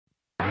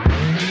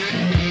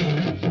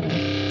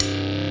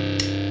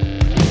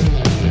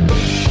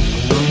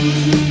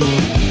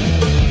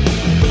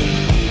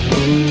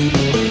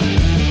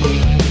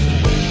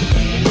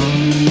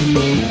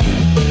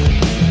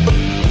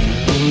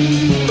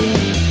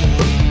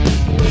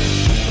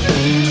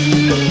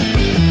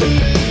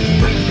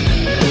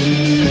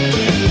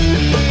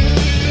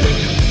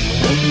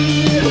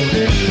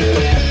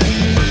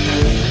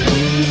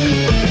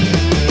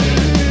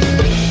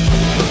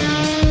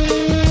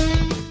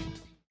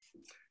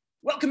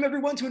Welcome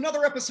everyone to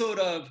another episode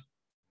of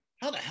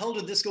How the Hell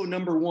Did This Go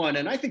Number One?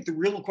 And I think the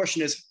real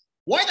question is,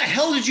 why the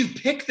hell did you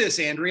pick this,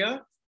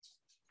 Andrea?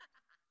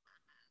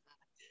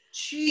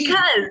 Jeez.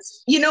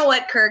 Because you know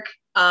what, Kirk?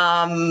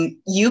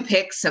 You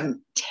picked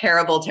some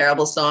terrible,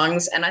 terrible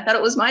songs, and I thought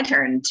it was my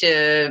turn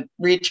to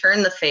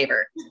return the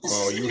favor.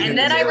 Oh, you and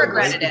then I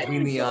regretted right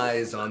between the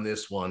eyes on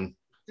this one.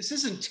 This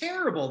isn't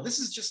terrible. This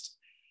is just,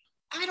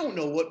 I don't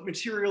know what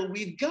material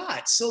we've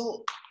got.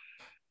 So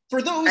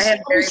for those, I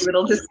have very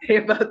little to say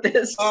about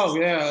this. Oh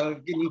yeah,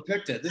 you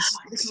picked it. This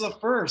is a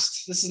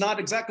first. This is not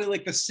exactly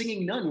like The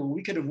Singing Nun, where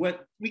we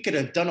could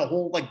have done a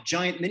whole like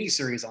giant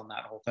miniseries on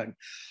that whole thing.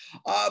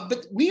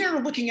 But we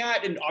are looking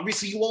at, and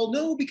obviously you all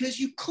know because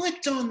you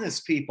clicked on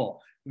this,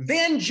 people,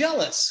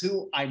 Vangelis,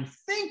 who I'm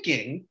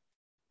thinking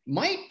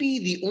might be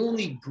the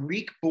only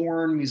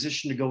Greek-born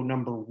musician to go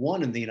number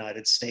one in the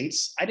United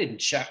States. I didn't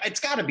check. It's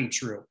got to be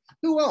true.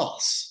 Who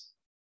else?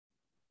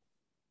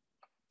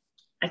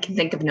 I can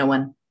think of no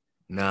one.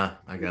 Nah,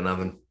 I got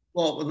nothing.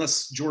 Well,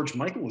 unless George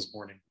Michael was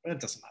born in, it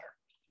doesn't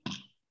matter.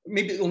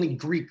 Maybe only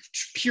Greek,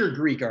 pure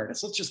Greek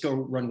artists. Let's just go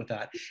run with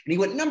that. And he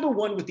went number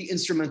one with the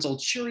instrumental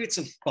Chariots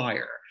of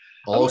Fire.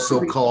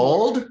 Also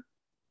called?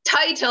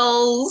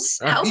 Titles.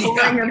 How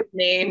boring of a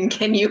name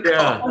can you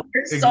call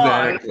your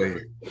song?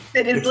 Exactly.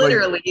 It is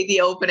literally like,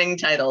 the opening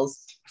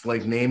titles. It's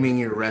like naming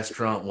your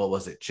restaurant, what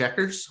was it,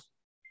 Checkers?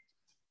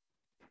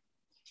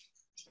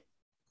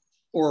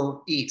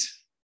 Or Eat.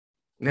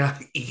 Yeah,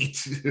 eat.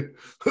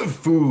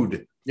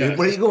 Food. Yeah.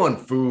 Where are you going?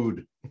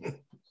 Food.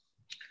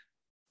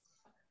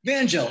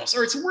 Vangelis.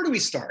 All right, so where do we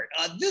start?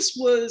 This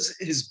was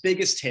his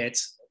biggest hit,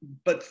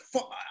 but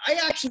I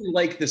actually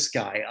like this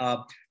guy.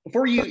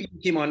 Before you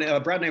came on,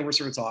 Brad and I were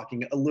sort of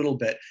talking a little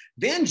bit.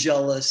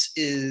 Vangelis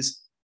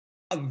is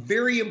a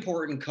very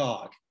important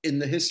cog in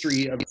the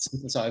history of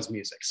synthesized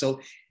music.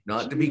 So,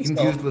 not to be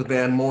confused with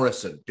Van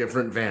Morrison,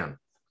 different Van.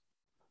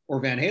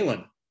 Or Van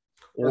Halen.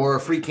 Or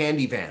Free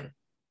Candy Van.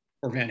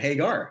 Or Van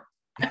Hagar.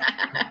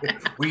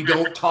 We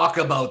don't talk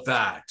about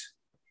that.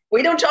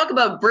 We don't talk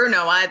about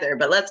Bruno either,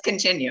 but let's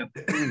continue.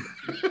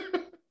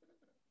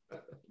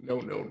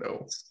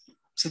 No.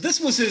 So this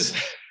was his,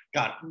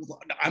 God,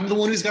 I'm the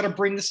one who's got to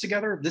bring this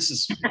together. This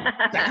is,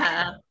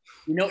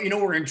 you know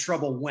we're in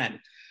trouble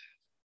when.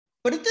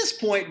 But at this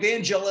point,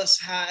 Vangelis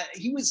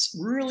he was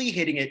really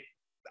hitting it.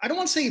 I don't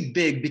want to say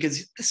big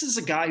because this is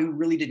a guy who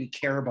really didn't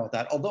care about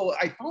that. Although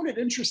I found it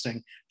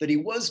interesting that he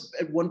was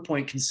at one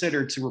point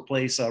considered to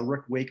replace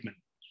Rick Wakeman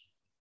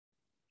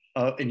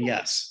in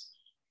Yes,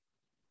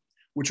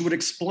 which would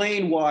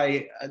explain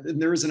why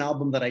there is an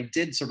album that I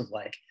did sort of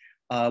like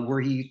where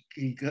he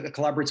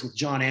collaborates with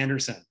John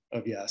Anderson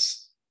of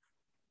Yes.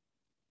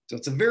 So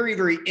it's a very,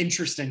 very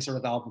interesting sort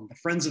of album, The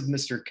Friends of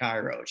Mr.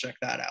 Cairo. Check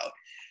that out.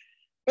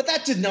 But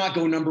that did not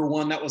go number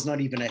one. That was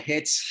not even a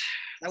hit.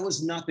 That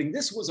was nothing.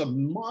 This was a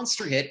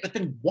monster hit, but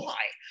then why?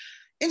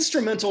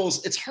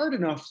 Instrumentals, it's hard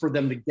enough for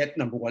them to get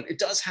number one. It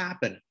does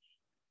happen.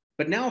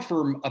 But now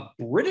from a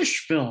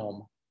British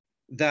film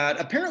that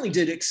apparently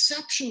did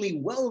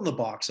exceptionally well in the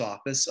box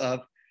office,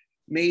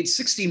 made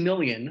 60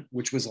 million,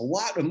 which was a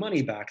lot of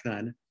money back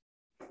then.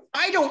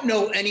 I don't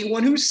know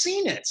anyone who's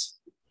seen it,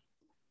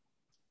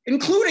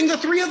 including the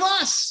three of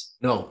us.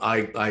 No,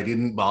 I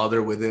didn't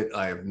bother with it.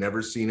 I have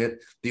never seen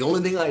it. The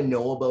only thing I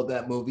know about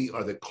that movie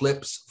are the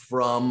clips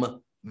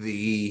from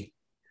the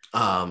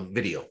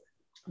video.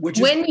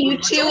 When you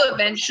two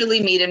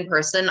eventually meet in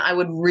person, I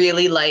would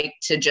really like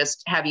to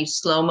just have you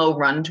slow-mo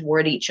run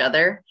toward each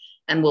other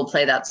and we'll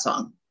play that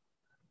song.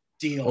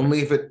 Deal.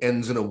 Only if it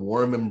ends in a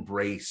warm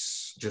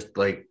embrace, just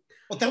like...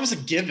 Well, that was a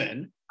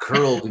given.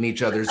 Curled in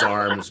each other's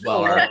arms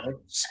while our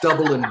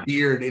stubble and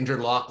beard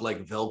interlock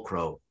like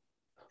Velcro.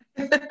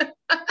 Dun,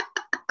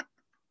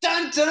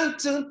 dun,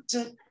 dun,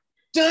 dun,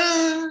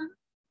 dun,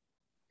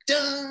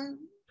 dun.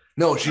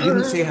 No, she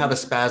didn't say have a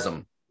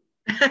spasm.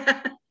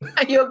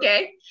 Are you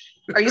okay?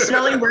 Are you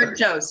smelling burnt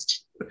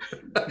toast?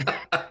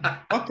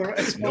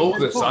 No,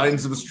 the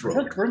signs of a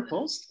stroke. Burnt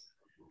toast?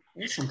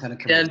 There's some kind of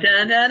dun,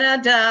 dun, dun,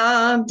 dun,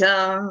 dun,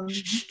 dun.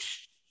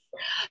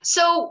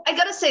 So I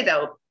gotta say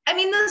though, I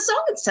mean the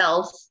song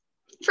itself,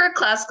 for a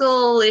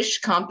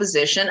classical-ish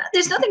composition,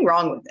 there's nothing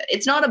wrong with it.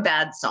 It's not a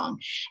bad song.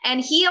 And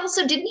he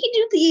also, didn't he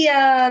do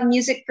the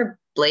music for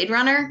Blade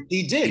Runner?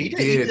 He did. He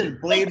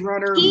did Blade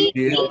Runner. He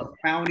did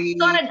County.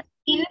 Got an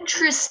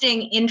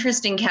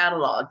interesting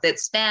catalog that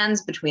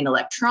spans between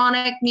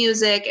electronic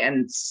music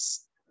and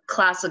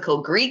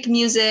classical Greek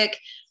music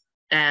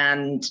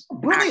and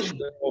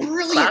brilliant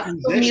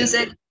classical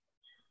music.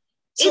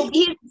 So,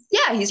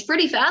 he's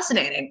pretty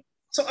fascinating.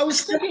 So I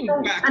was thinking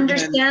back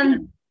understand.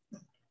 Then,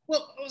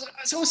 well,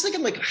 I was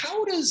thinking, like,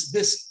 how does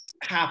this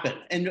happen?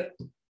 And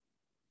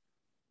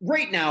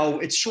right now,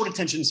 it's short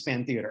attention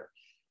span theater.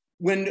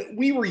 When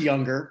we were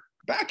younger,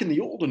 back in the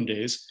olden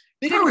days,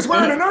 I was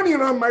wearing an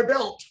onion on my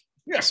belt.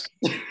 Yes.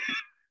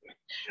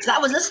 That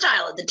was the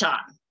style at the time.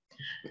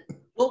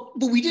 Well,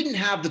 but we didn't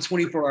have the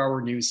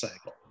 24-hour news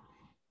cycle.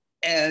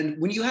 And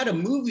when you had a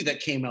movie that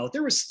came out,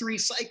 there was 3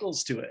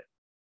 cycles to it.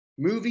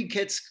 Movie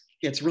gets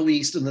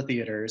released in the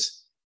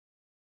theaters.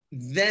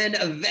 Then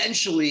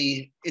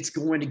eventually it's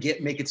going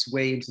to make its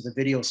way into the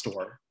video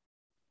store.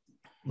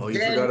 Oh, you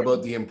forgot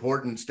about the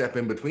important step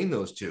in between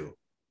those two.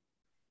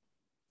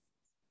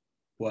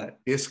 What?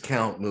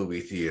 Discount movie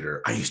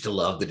theater. I used to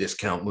love the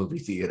discount movie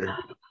theater.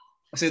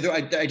 So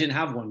I didn't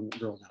have one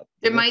growing up.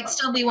 There might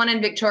still be one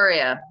in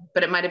Victoria,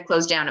 but it might have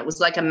closed down. It was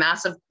like a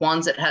massive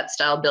Quonset hut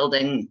style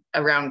building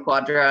around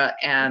Quadra,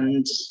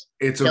 and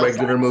it's a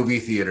regular movie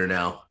theater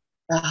now.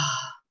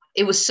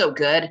 It was so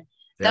good.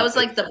 Yeah, that was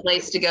like the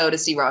place to go to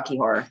see Rocky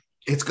Horror.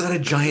 It's got a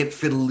giant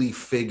fiddle leaf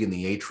fig in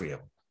the atrium.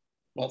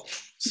 Well,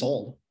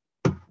 sold.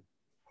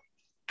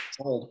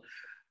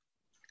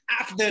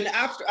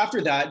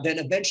 After that, then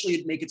eventually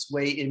it'd make its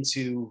way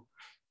into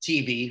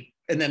TV,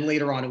 and then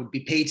later on it would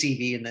be pay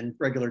TV and then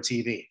regular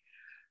TV.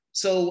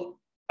 So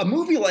a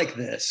movie like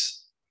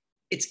this,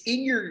 it's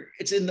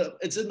in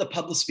the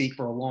public speak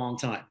for a long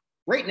time.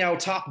 Right now,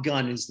 Top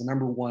Gun is the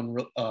number one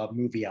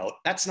movie out.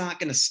 That's not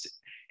going to.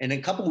 In a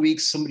couple of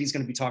weeks, somebody's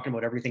going to be talking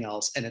about everything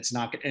else, and it's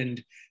not.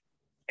 And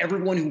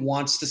everyone who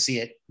wants to see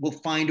it will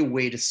find a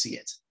way to see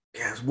it.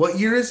 Yes. What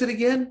year is it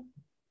again?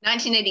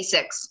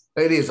 1986.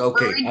 It is,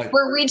 okay.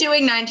 We're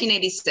redoing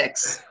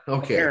 1986.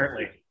 Okay.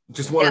 Apparently.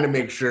 Just wanted to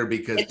make sure,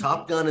 because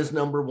Top Gun is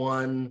number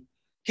one.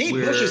 Kate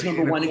Bush is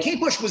number one, and Kate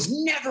Bush was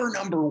never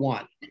number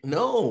one.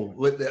 No,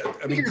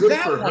 I mean, good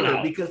for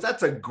her, because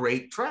that's a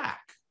great track.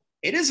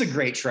 It is a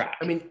great track.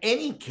 I mean,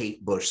 any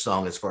Kate Bush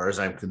song, as far as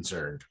I'm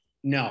concerned.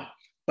 No,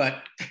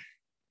 but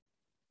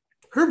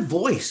her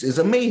voice is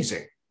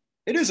amazing.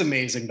 It is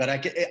amazing, but I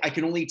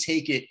can only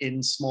take it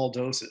in small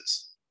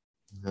doses.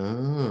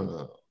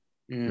 Oh.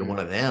 You're one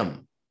of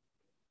them.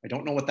 I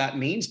don't know what that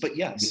means, but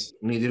yes.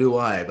 Neither do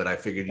I, but I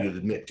figured you'd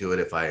admit to it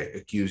if I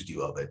accused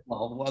you of it.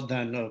 Well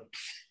then,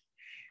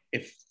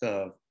 if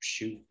the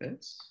shoe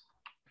fits.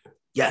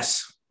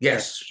 Yes.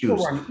 We'll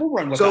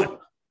run with that.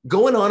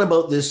 Going on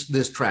about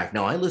this track.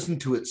 Now, I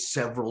listened to it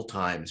several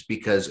times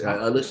because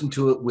I listened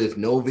to it with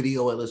no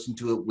video. I listened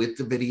to it with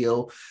the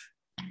video.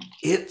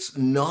 It's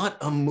not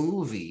a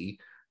movie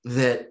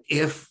that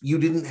if you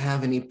didn't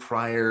have any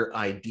prior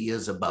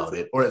ideas about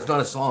it, or it's not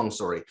a song,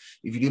 sorry,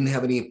 if you didn't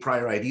have any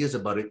prior ideas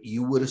about it,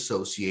 you would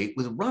associate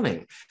with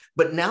running.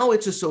 But now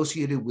it's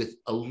associated with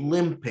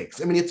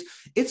Olympics. I mean,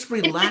 it's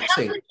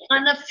relaxing. It's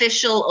an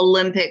unofficial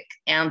Olympic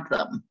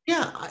anthem.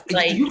 Yeah,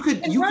 like, you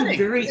could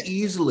very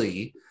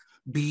easily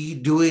be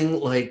doing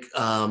like,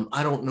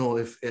 I don't know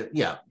if,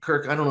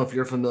 Kirk, I don't know if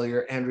you're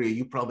familiar. Andrea,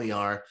 you probably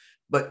are.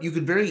 But you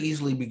could very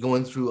easily be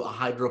going through a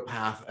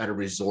hydropath at a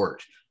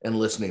resort and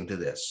listening to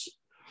this.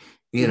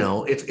 You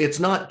know, it's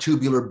not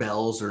Tubular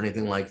Bells or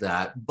anything like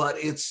that, but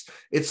it's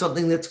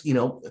something that's,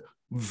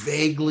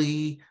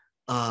 vaguely,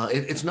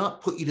 it's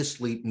not put you to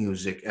sleep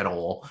music at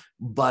all,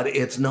 but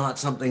it's not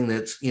something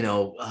that's,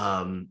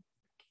 going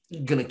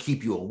to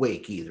keep you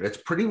awake either. It's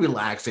pretty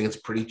relaxing. It's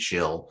pretty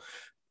chill.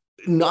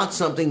 Not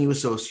something you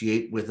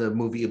associate with a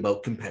movie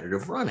about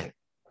competitive running.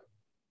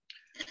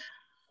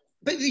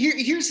 But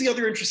here's the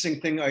other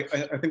interesting thing, I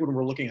think, when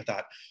we're looking at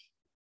that.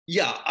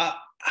 Yeah,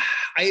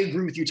 I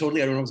agree with you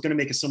totally. I was going to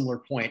make a similar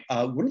point.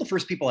 One of the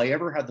first people I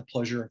ever had the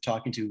pleasure of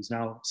talking to, who's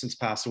now since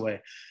passed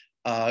away,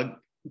 a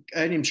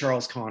guy named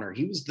Charles Connor.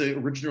 He was the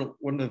original,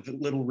 one of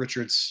Little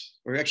Richard's,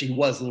 or actually he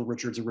was Little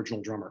Richard's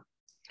original drummer.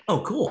 Oh,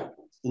 cool.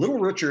 Little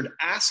Richard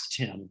asked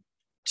him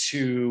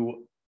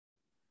to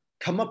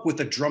come up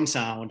with a drum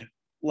sound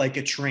like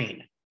a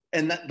train.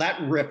 And that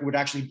riff would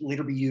actually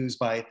later be used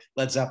by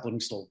Led Zeppelin,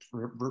 who stole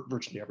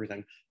virtually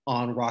everything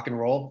on Rock and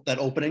Roll. That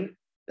opening,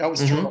 that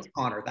was Charles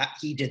Connor.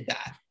 He did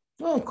that.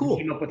 Oh, cool.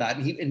 He came up with that,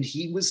 and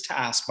he was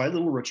tasked by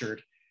Little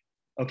Richard.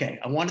 Okay,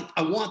 I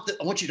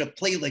want you to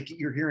play like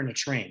you're hearing a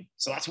train.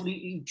 So that's what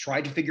he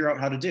tried to figure out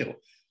how to do.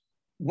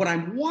 When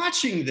I'm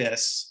watching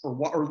this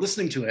or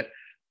listening to it,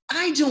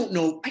 I don't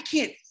know. I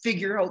can't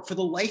figure out for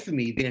the life of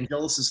me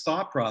Vangelis'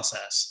 thought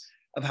process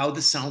of how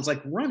this sounds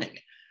like running.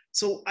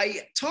 So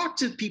I talked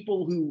to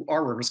people who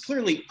are runners.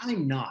 Clearly,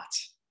 I'm not.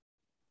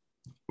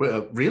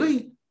 Well,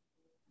 really?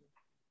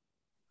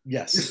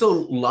 Yes. You're so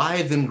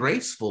lithe and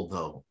graceful,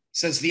 though.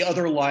 Says the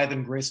other lithe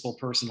and graceful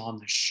person on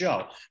the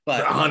show.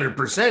 But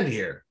 100%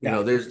 here.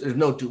 Yeah. There's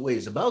no two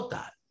ways about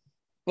that.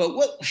 But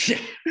one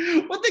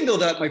thing though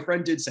that my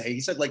friend did say,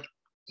 he said, like,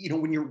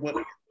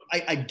 when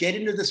I get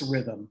into this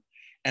rhythm,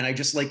 and I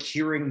just like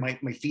hearing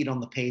my feet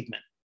on the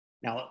pavement.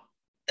 Now,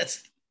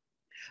 that's.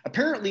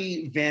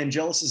 Apparently,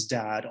 Vangelis'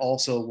 dad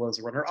also was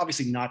a runner,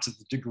 obviously not to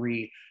the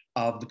degree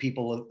of the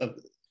people of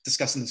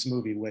discussing this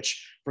movie,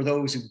 which for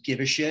those who give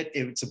a shit,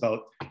 it's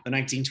about the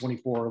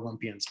 1924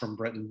 Olympians from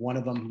Britain. One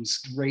of them who's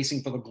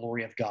racing for the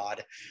glory of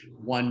God.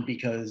 One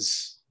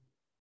because,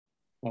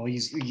 well,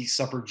 he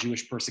suffered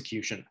Jewish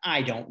persecution.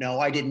 I don't know.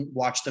 I didn't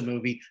watch the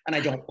movie, and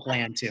I don't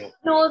plan to. I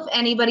don't know of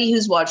anybody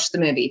who's watched the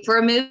movie. For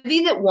a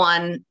movie that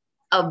won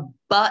a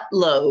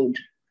buttload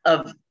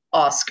of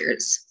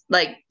Oscars.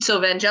 So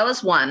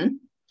Vangelis won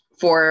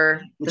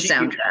for the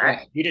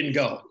soundtrack. He didn't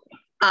go.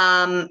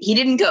 He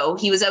didn't go.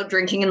 He was out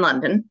drinking in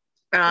London.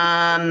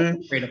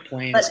 Afraid of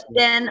planes. But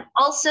then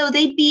also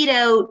they beat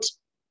out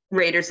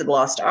Raiders of the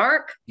Lost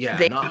Ark. Yeah,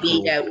 They not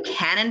beat cool. out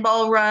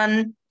Cannonball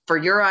Run, For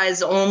Your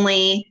Eyes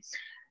Only.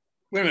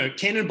 Wait a minute,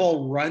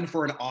 Cannonball Run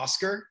for an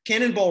Oscar?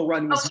 Cannonball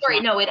Run was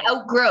It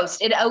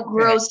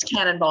outgrossed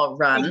Cannonball I was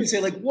Run. gonna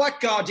say, like, what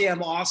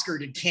goddamn Oscar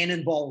did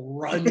Cannonball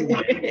Run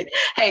win?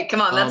 Hey,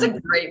 come on, that's a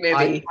great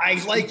movie.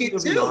 I like it The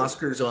too.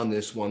 Oscars on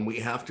this one, we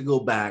have to go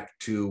back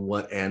to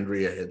what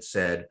Andrea had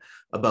said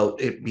about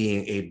it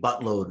being a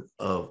buttload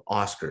of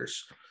Oscars.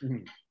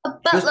 Mhm. A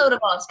buttload of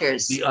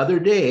Oscars. The other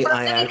day, For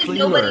I actually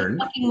nobody learned.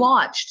 fucking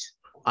watched.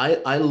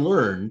 I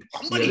learned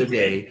Somebody the other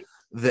day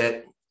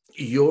that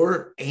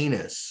your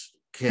anus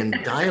can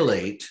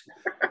dilate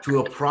to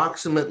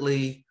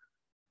approximately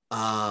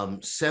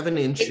 7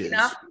 Big inches.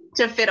 enough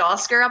to fit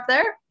Oscar up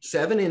there?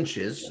 7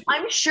 inches.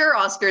 I'm sure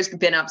Oscar's could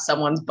pin up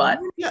someone's butt.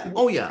 Yeah.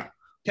 Oh, yeah.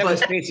 Kevin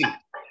But- Spacey.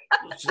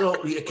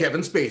 So yeah,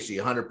 Kevin Spacey,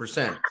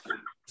 100%.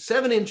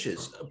 7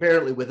 inches,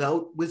 apparently,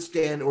 without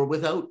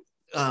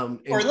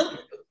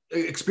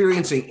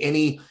experiencing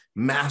any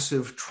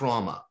massive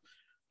trauma.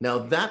 Now,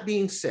 that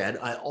being said,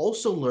 I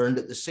also learned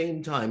at the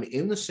same time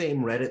in the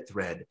same Reddit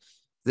thread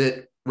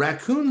that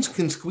raccoons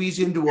can squeeze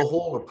into a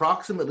hole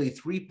approximately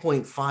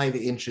 3.5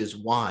 inches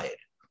wide,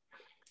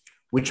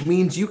 which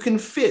means you can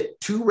fit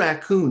 2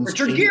 raccoons.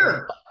 Richard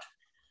Gere.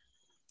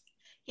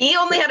 He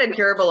only had a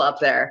gerbil up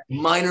there.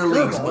 Minor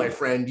leagues, my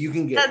friend. You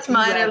can get That's 2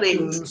 minor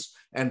raccoons leagues.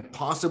 and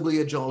possibly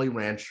a Jolly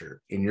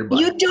Rancher in your butt.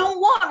 You don't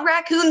want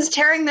raccoons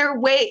tearing their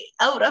way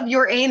out of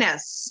your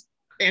anus.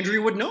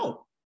 Andrea would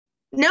know.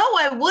 No,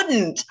 I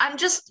wouldn't. I'm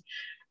just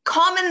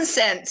common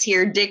sense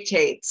here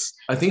dictates.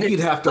 I think you'd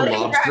have to Putting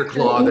lobster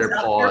claw their raccoons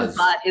up your paws.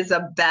 butt is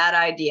a bad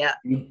idea.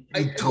 You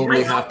I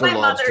totally I have hope to my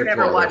mother lobster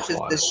never claw their watches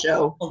paws. this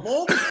show. Of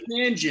all the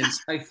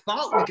tangents I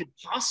thought we could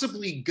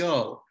possibly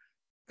go,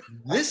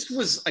 this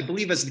was, I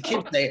believe, as the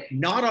kids say,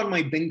 not on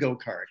my bingo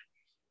card.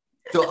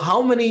 So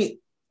how many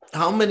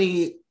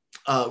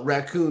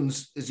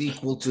raccoons is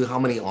equal to how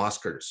many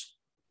Oscars?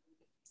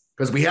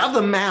 Because we have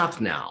the math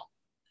now.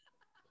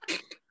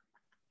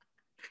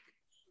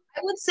 I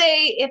would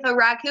say if a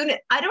raccoon,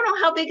 I don't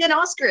know how big an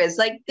Oscar is.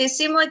 Like they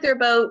seem like they're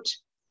about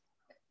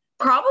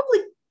probably.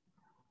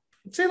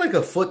 I'd say like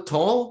a foot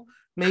tall,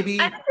 maybe.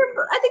 I think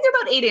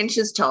they're about 8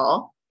 inches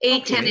tall,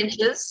 10 Okay.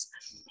 inches,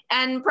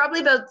 and probably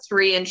about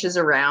 3 inches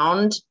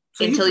around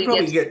So until you you could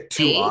probably get get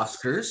 2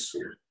 Oscars.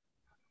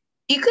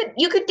 You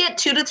could get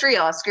 2 to 3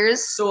 Oscars.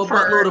 So a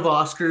buttload of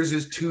Oscars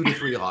is 2 to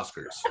 3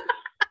 Oscars.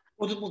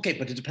 Well, okay,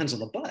 but it depends on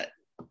the butt.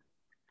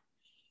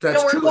 That's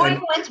So true.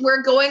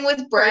 we're going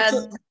with Brad's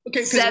Right, so-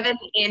 okay, 7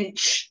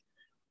 inch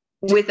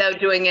without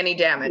doing any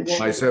damage.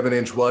 My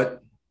 7-inch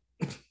what?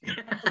 I'm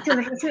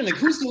trying, like,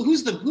 who's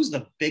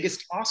the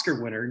biggest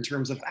Oscar winner in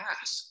terms of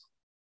ass?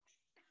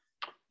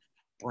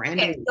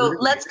 Brandon. Okay, so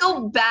let's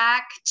go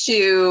back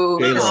to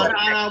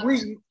J-Lo.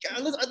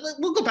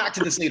 We'll go back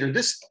to this later.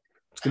 This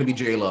It's going to be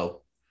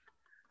J-Lo.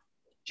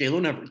 J-Lo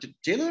never did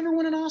J-Lo ever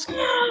win an Oscar?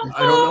 I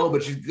don't know,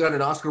 but she's got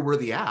an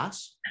Oscar-worthy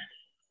ass.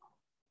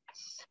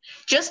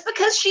 Just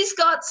because she's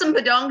got some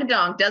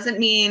badongadonk doesn't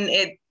mean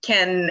it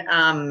can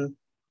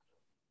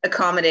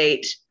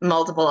accommodate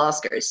multiple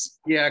Oscars.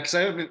 Yeah, because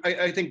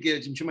I think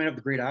she might have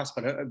the great ass,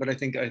 but I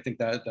think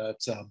that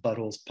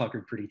butthole's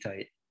puckered pretty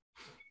tight.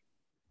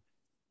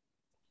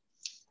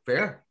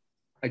 Fair.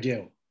 I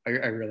do. I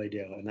really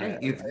do. And Yeah, I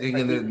you thinking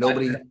I that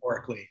nobody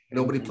metaphorically.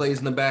 plays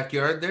in the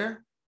backyard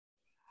there?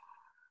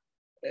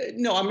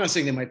 No, I'm not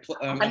saying they might play.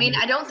 I mean,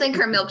 I don't think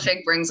her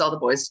milkshake brings all the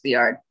boys to the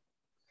yard.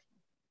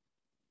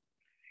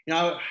 You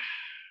know,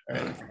 all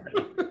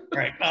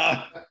right.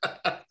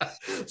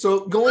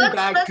 So going Let's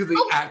back to the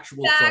go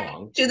actual back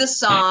song. to the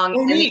song.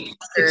 and the Monique.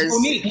 Oscars, It's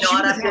Monique. She not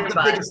would up your have the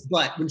butt. biggest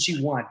butt when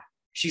she won.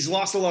 She's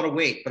lost a lot of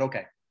weight, but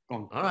okay. Go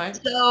on. All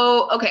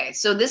right.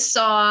 So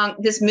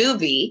this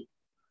movie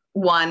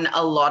won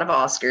a lot of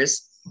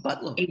Oscars,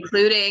 Buttload.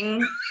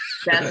 including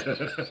best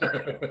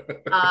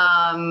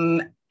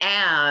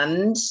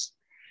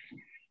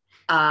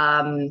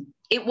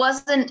it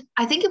wasn't,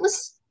 I think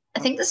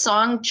the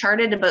song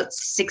charted about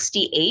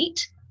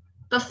 68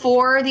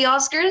 before the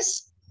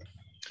Oscars.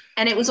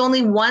 And it was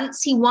only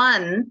once he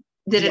won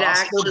that The it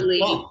Oscar actually,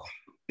 bump.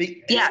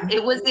 yeah,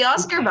 it was the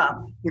Oscar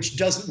bump. Which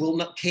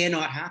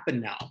cannot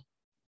happen now.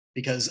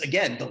 Because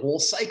again, the whole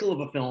cycle of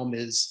a film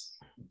is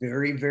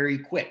very, very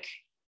quick.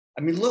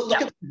 I mean,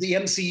 look at the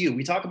MCU.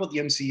 We talk about the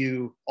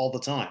MCU all the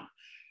time.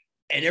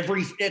 And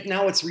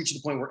now it's reached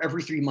the point where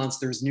every 3 months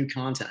there's new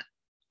content.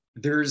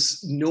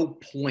 There's no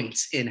point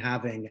in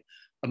having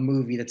a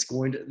movie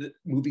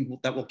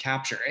that will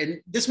capture.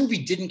 And this movie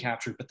didn't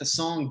capture, but the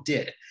song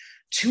did.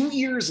 2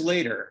 years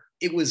later,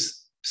 it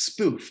was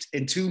spoofed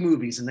in 2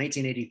 movies in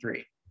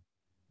 1983.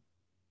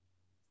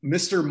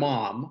 Mr.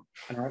 Mom,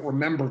 I don't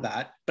remember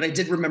that, but I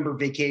did remember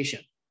Vacation.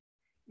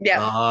 Yeah.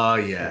 Ah,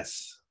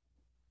 yes.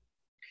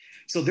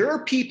 So there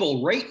are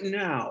people right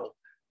now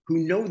who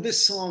know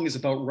this song is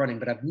about running,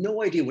 but have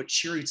no idea what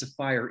Chariots of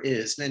Fire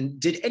is. And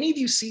did any of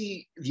you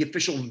see the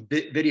official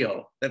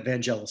video that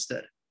Vangelis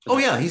did? Oh,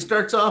 yeah. He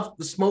starts off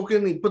the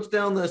smoking. He puts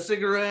down the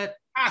cigarette.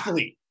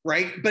 Athlete.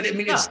 right? But I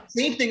mean, it's the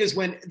same thing as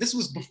when this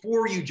was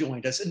before you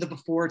joined us in the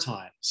before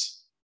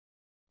times.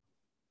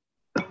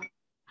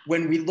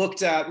 When we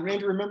looked at,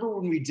 remember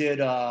when we did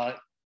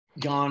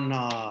Jan,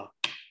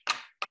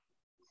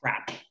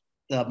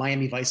 the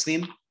Miami Vice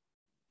theme?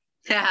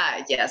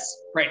 Yes.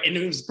 Right, and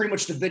it was pretty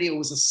much the video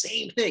was the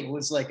same thing. It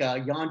was like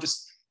Jan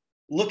just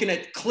looking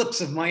at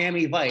clips of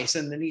Miami Vice,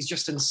 and then he's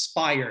just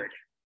inspired.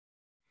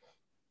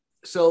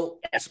 So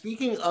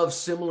speaking of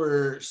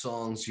similar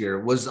songs here,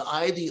 was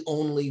I the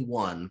only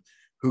one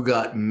who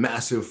got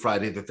massive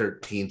Friday the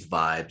 13th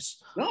vibes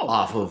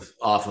off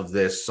of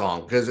this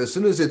song? Because as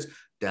soon as it's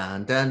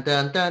dun dun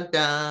dun dun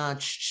dun,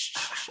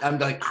 I'm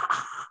like,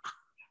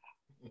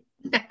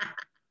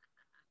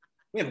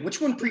 yeah,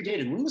 which one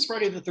predated? When was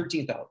Friday the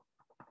 13th out?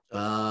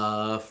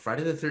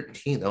 Friday the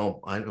 13th. Oh,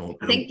 I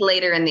think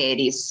later in the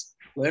 80s.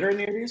 Later in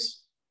the 80s?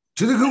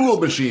 To the Google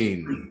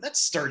machine. That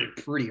started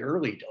pretty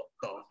early though.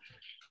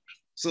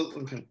 So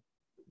okay.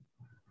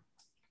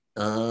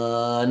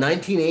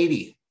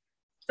 1980.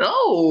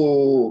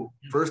 Oh.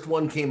 First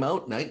one came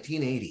out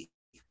 1980.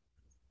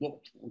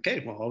 Well,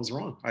 okay. Well, I was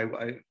wrong.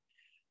 I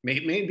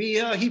maybe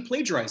he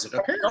plagiarized it.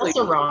 Apparently,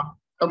 also wrong.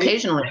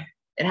 Occasionally,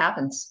 it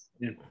happens.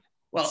 Yeah.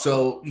 Well,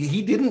 so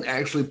he didn't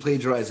actually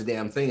plagiarize a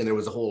damn thing, and there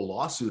was a whole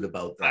lawsuit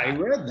about that. I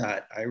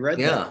read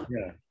that.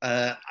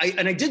 Yeah.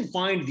 I did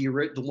find the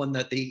one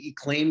that he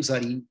claims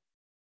that he,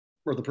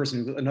 or the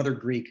person, another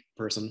Greek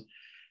person,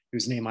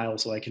 whose name I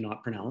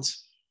cannot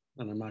pronounce,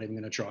 and I'm not even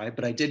going to try.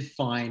 But I did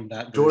find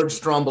that George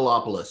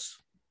Stroumboulopoulos.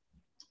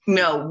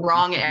 No,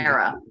 wrong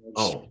era.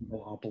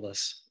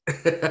 Stroumboulopoulos.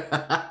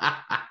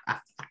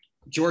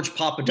 George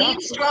Papadopoulos. Leave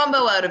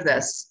Strombo out of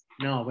this.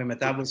 No, wait a minute.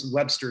 That was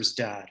Webster's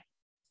dad.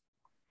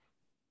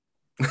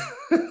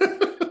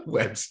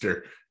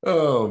 Webster.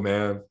 Oh,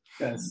 man.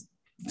 Yes.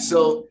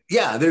 So,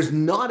 yeah, there's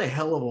not a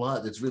hell of a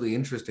lot that's really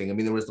interesting. I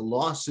mean, there was the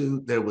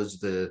lawsuit. There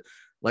was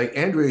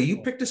Andrea,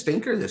 you picked a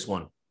stinker this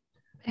one.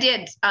 I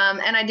did.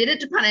 And I did it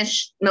to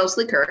punish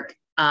mostly Kirk.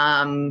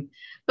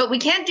 But we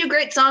can't do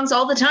great songs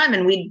all the time.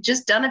 And we've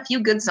just done a few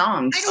good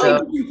songs. I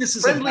don't think this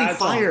is friendly a bad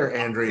fire, song.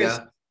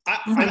 Andrea.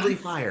 Friendly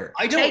fire.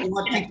 I don't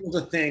want people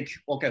to think,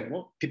 okay,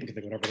 well, people can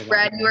think whatever they want.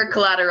 Brad, you were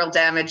collateral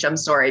damage. I'm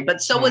sorry.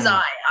 But so was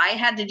I. I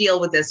had to deal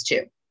with this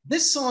too.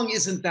 This song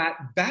isn't that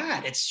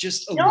bad. It's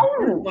just a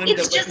one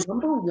it's that just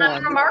number one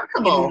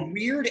unremarkable. In a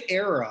weird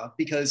era,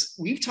 because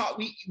we've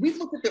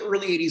looked at the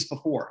early 80s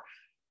before.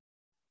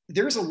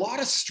 There's a lot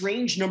of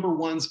strange number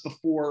ones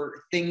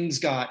before things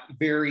got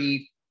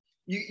very,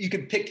 you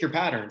could pick your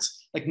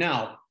patterns. Like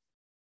now,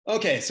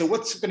 okay, so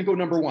what's going to go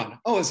number one?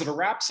 Oh, is it a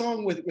rap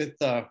song with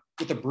a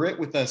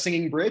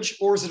singing bridge,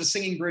 or is it a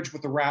singing bridge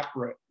with a rap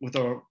with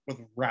a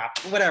rap?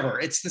 Whatever.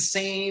 It's the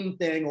same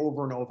thing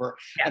over and over.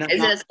 Yeah.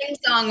 Is it a sing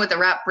song with a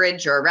rap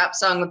bridge or a rap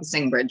song with a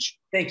sing bridge?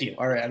 Thank you.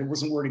 All right, I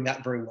wasn't wording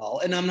that very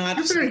well, and I'm not.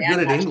 You're very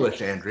good at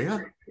English,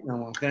 Andrea. No,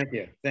 well, thank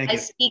you. I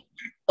speak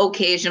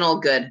occasional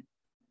good.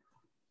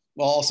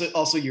 Well,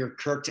 also your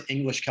Kirk to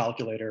English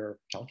calculator.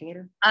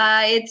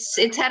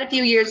 It's had a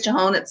few years to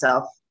hone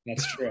itself.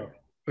 That's true.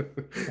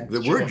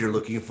 The word you're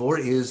looking for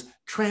is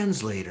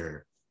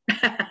translator.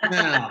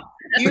 Now,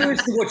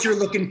 here's what you're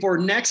looking for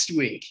next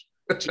week.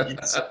 You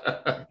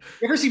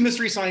ever see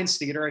Mystery Science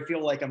Theater? I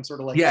feel like I'm sort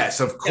of like...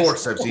 Yes, of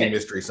course I've seen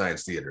Mystery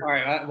Science Theater. All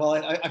right,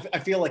 I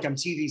feel like I'm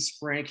TV's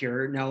Frank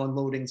here, now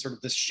unloading sort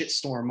of this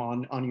shitstorm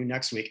on you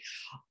next week.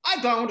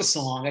 I found a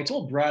song. I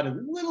told Brad a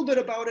little bit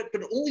about it,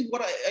 but only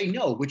what I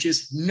know, which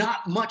is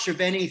not much of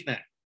anything.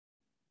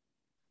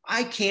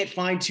 I can't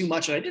find too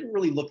much, and I didn't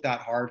really look that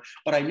hard,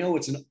 but I know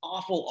it's an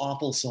awful,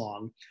 awful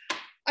song.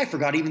 I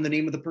forgot even the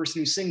name of the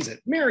person who sings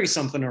it. Mary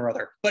something or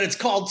other, but it's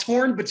called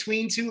Torn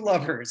Between Two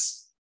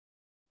Lovers.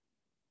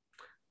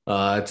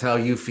 It's how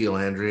you feel,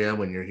 Andrea,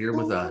 when you're here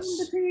with us.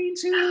 You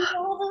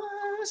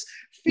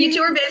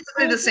two are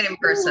basically the same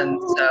person,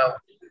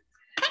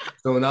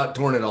 So not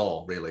torn at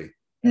all, really.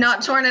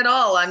 Not torn at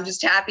all. I'm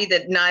just happy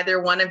that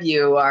neither one of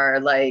you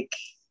are like,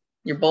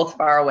 you're both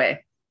far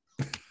away.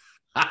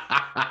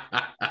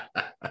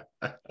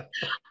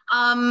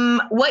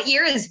 What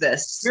year is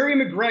this? Mary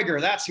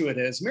McGregor, that's who it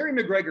is. Mary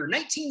McGregor,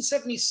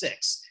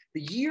 1976,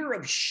 the year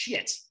of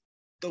shit.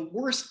 The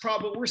worst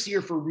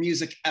year for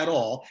music at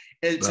all.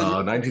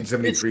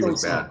 1973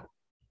 was bad.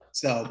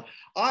 So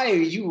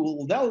you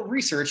will now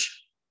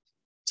research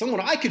someone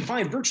I could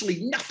find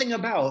virtually nothing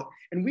about,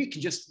 and we can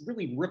just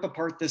really rip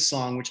apart this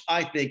song, which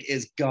I think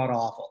is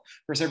god-awful.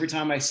 Of course, every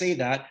time I say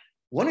that,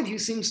 one of you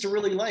seems to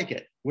really like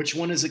it. Which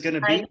one is it going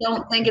to be? I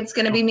don't think it's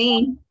going to be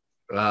me.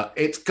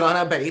 It's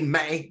gonna be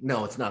May.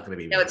 No, it's not gonna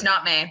be May. No, it's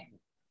not May.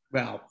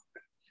 Well,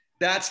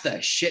 that's the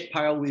shit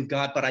pile we've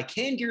got, but I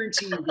can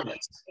guarantee you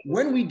this.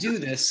 When we do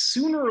this,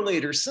 sooner or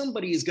later,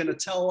 somebody is going to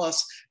tell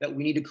us that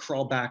we need to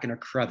crawl back in a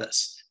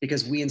crevice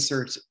because we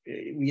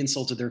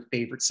insulted their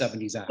favorite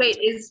 70s act. Wait,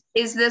 is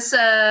this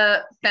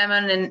a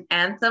feminine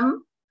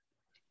anthem?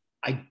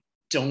 I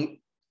don't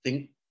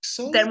think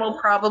so. Then we'll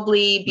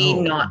probably be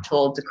not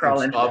told to crawl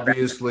into.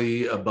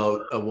 Obviously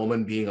about a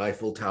woman being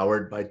Eiffel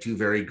Towered by two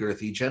very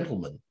girthy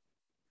gentlemen.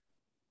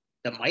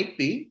 That might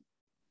be.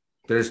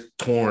 There's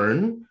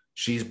torn.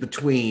 She's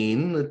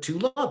between the two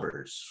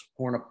lovers.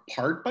 Torn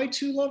apart by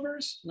two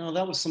lovers? No,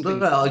 that was something.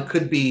 Well, it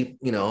could be,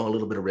 a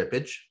little bit of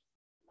rippage.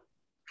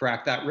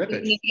 Crack that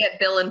rippage. You get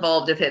Bill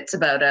involved if it's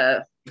about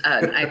an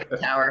Eiffel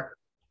Tower.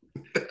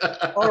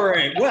 All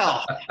right.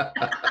 Well,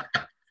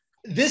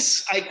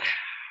 this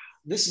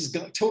has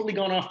totally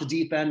gone off the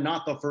deep end.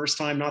 Not the first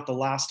time, not the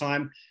last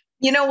time.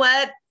 You know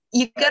what?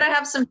 You got to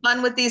have some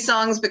fun with these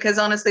songs because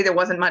honestly, there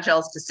wasn't much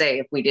else to say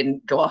if we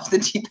didn't go off the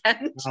deep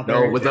end.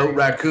 No, without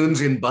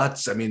raccoons in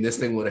butts, this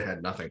thing would have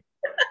had nothing.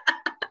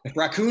 If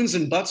raccoons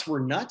and butts were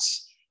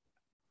nuts,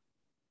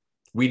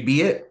 we'd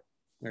be it.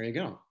 There you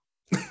go.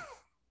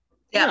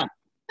 Yeah.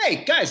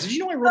 Hey guys, did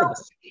you know I wrote a book?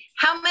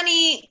 How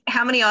many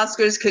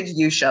Oscars could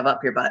you shove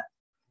up your butt?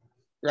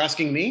 You're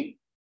asking me?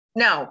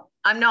 No,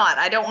 I'm not.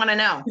 I don't want to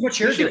know. We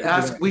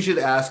should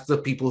ask the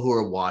people who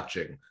are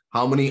watching.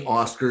 How many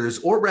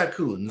Oscars or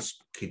raccoons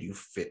could you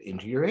fit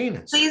into your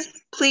anus?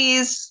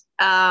 Please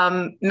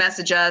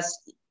message us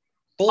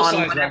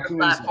on whatever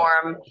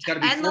platform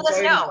and let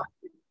us know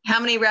how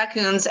many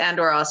raccoons and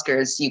or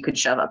Oscars you could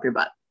shove up your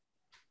butt.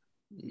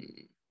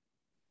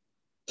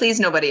 Please,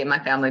 nobody in my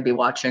family be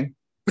watching.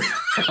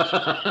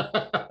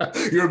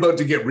 You're about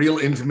to get real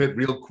intimate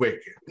real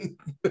quick.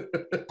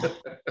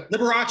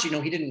 Liberace, no,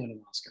 he didn't win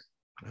an Oscar.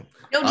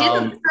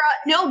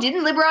 No,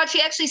 didn't Liberace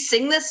actually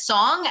sing this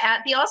song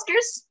at the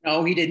Oscars?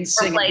 No, he didn't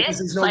sing it because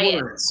there's no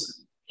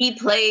words. He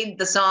played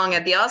the song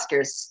at the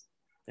Oscars.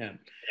 Yeah.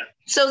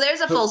 So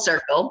there's a full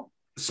circle.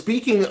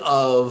 Speaking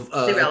of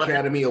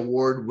Academy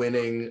Award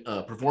winning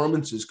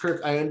performances,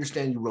 Kirk, I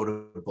understand you wrote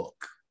a book.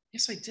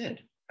 Yes, I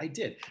did.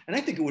 And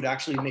I think it would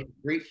actually make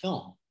a great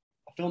film,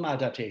 a film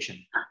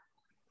adaptation.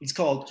 It's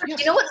called... You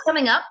know what's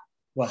coming up?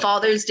 What?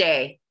 Father's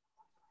Day.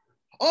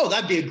 Oh,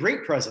 that'd be a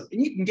great present.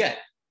 And you can get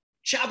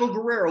Chavo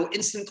Guerrero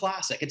Instant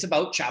Classic. It's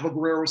about Chavo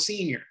Guerrero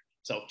Sr.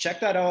 So check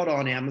that out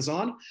on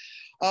Amazon.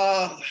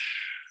 There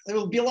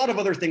will be a lot of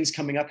other things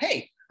coming up.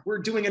 Hey, we're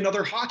doing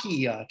another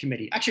hockey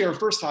committee. Actually, our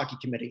first hockey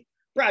committee.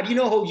 Brad, you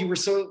know how you were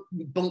so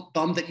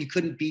bummed that you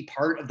couldn't be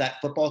part of that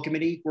football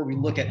committee where we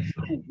look at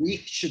who we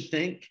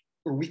think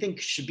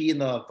should be in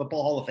the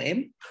Football Hall of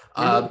Fame?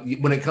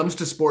 When it comes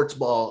to sports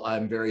ball,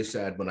 I'm very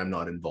sad when I'm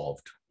not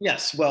involved.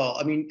 Yes. Well,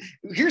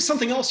 here's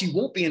something else you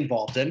won't be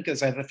involved in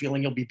because I have a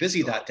feeling you'll be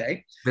busy that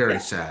day. Very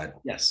sad.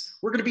 Yes.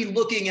 We're going to be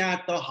looking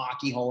at the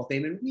Hockey Hall of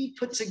Fame, and we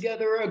put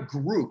together a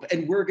group,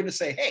 and we're going to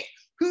say, hey,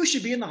 who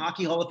should be in the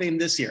Hockey Hall of Fame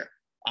this year?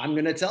 I'm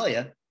going to tell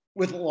you,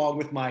 along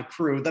with my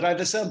crew that I've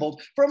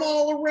assembled from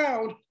all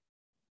around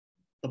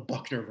the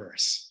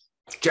Buchnerverse.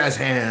 Jazz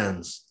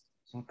hands.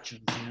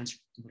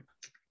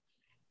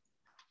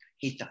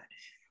 Hate that.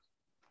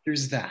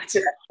 There's that.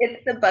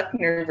 It's the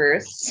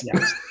Buchnerverse.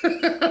 Yes.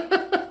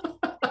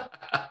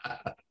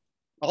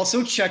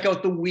 Also, check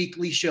out the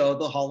weekly show,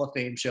 the Hall of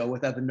Fame show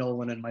with Evan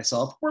Nolan and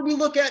myself, where we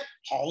look at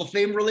Hall of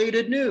Fame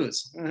related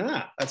news.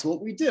 That's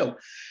what we do.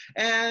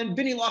 And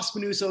Vinny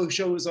Lospinoso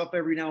shows up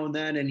every now and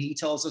then, and he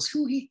tells us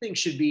who he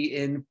thinks should be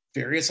in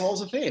various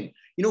Halls of Fame.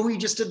 You know who he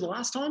just did the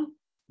last time?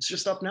 It's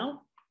just up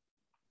now.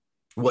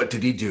 What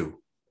did he do?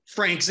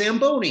 Frank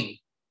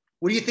Zamboni.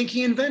 What do you think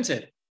he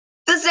invented?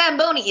 The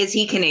Zamboni. Is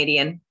he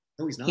Canadian?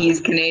 No, he's not.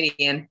 He's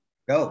Canadian.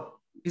 Go.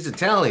 He's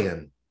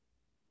Italian.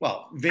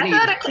 Well, Vinny. I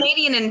thought a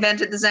Canadian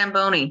invented the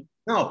Zamboni.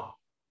 No.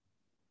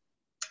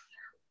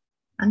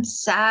 I'm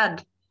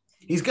sad.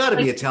 He's got to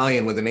be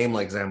Italian with a name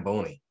like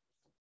Zamboni.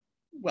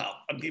 Well,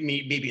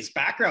 maybe his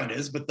background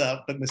is, but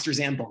Mr.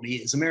 Zamboni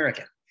is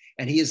American,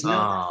 and he is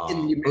not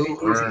in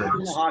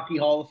the Hockey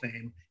Hall of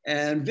Fame.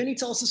 And Vinny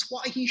tells us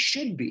why he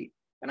should be,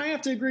 and I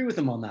have to agree with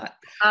him on that.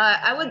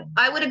 I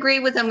would agree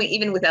with him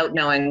even without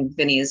knowing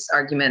Vinny's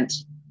argument.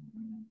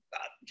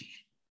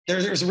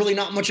 There's really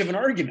not much of an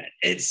argument.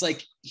 It's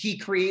like he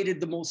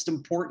created the most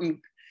important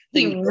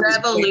thing. He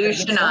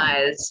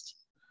revolutionized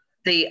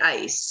the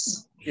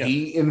ice. Yeah.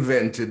 He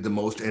invented the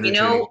most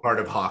entertaining part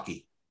of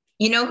hockey.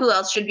 You know who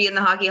else should be in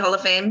the Hockey Hall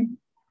of Fame?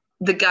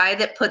 The guy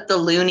that put the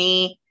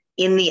loonie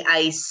in the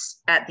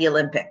ice at the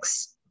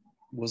Olympics.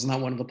 Wasn't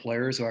that one of the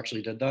players who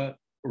actually did that?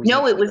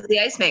 No, it was the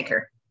ice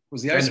maker.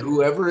 And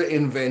whoever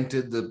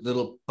invented the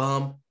little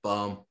bum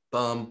bum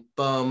bum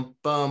bum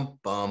bum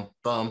bum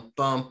bum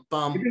bum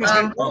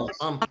bum bum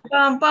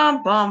bum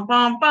bum bum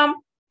bum bum.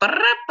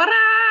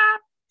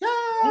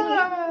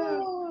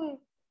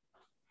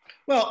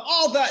 Well,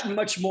 all that and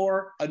much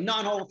more at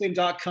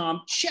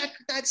nonhalloffame.com. Check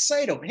that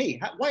site out.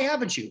 Hey, why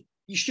haven't you?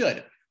 You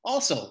should.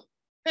 Also,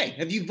 hey,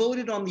 have you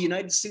voted on the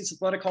United States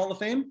Athletic Hall of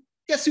Fame?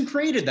 Guess who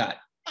created that?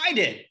 I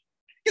did.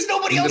 Because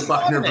nobody else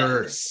thought of it.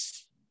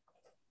 Buchnerverse.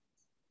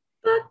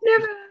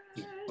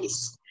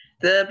 Buchnerverse.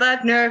 The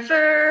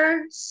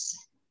Buchnerverse.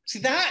 See,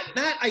 that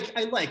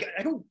I like.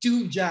 I don't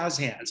do jazz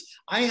hands.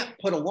 I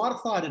put a lot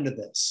of thought into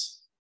this.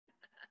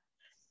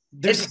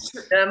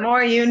 The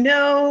more you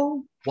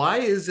know. Why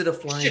is it a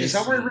flying C? Is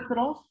that where I ripped it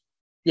off?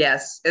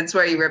 Yes, it's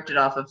where you ripped it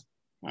off of.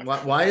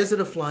 Why is it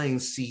a flying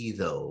C,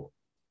 though?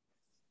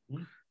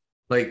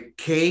 Like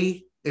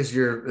K is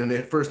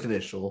your first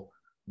initial,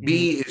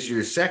 B is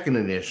your second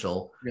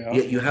initial,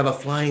 yet you have a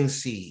flying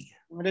C.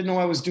 I didn't know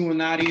I was doing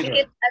that either. I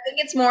think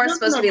it's more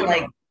supposed to be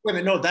like. Wait a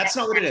minute, no, that's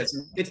not what it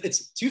is.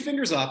 It's 2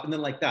 fingers up and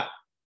then like that.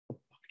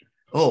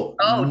 Oh,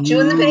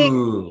 chewing the pig.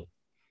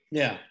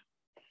 Yeah.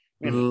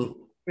 Wait a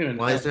minute.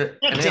 Why is there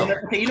an L?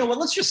 Okay, you know what?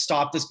 Let's just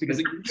stop this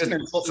because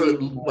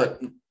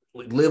but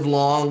live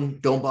long,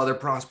 don't bother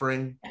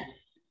prospering.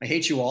 I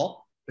hate you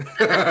all.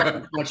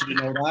 I want you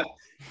to know that.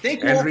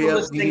 Thank you, Andrea,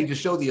 all for you need to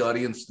show the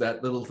audience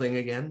that little thing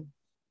again.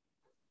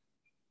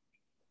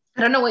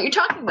 I don't know what you're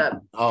talking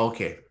about. Oh,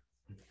 okay.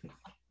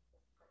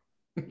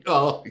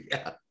 Oh,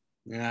 yeah.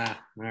 Yeah.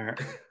 All right.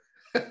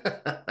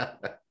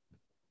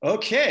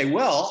 Okay,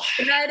 well.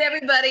 Good night,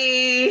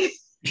 everybody.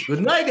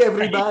 Good night,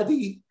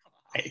 everybody.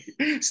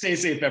 Stay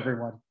safe,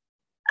 everyone.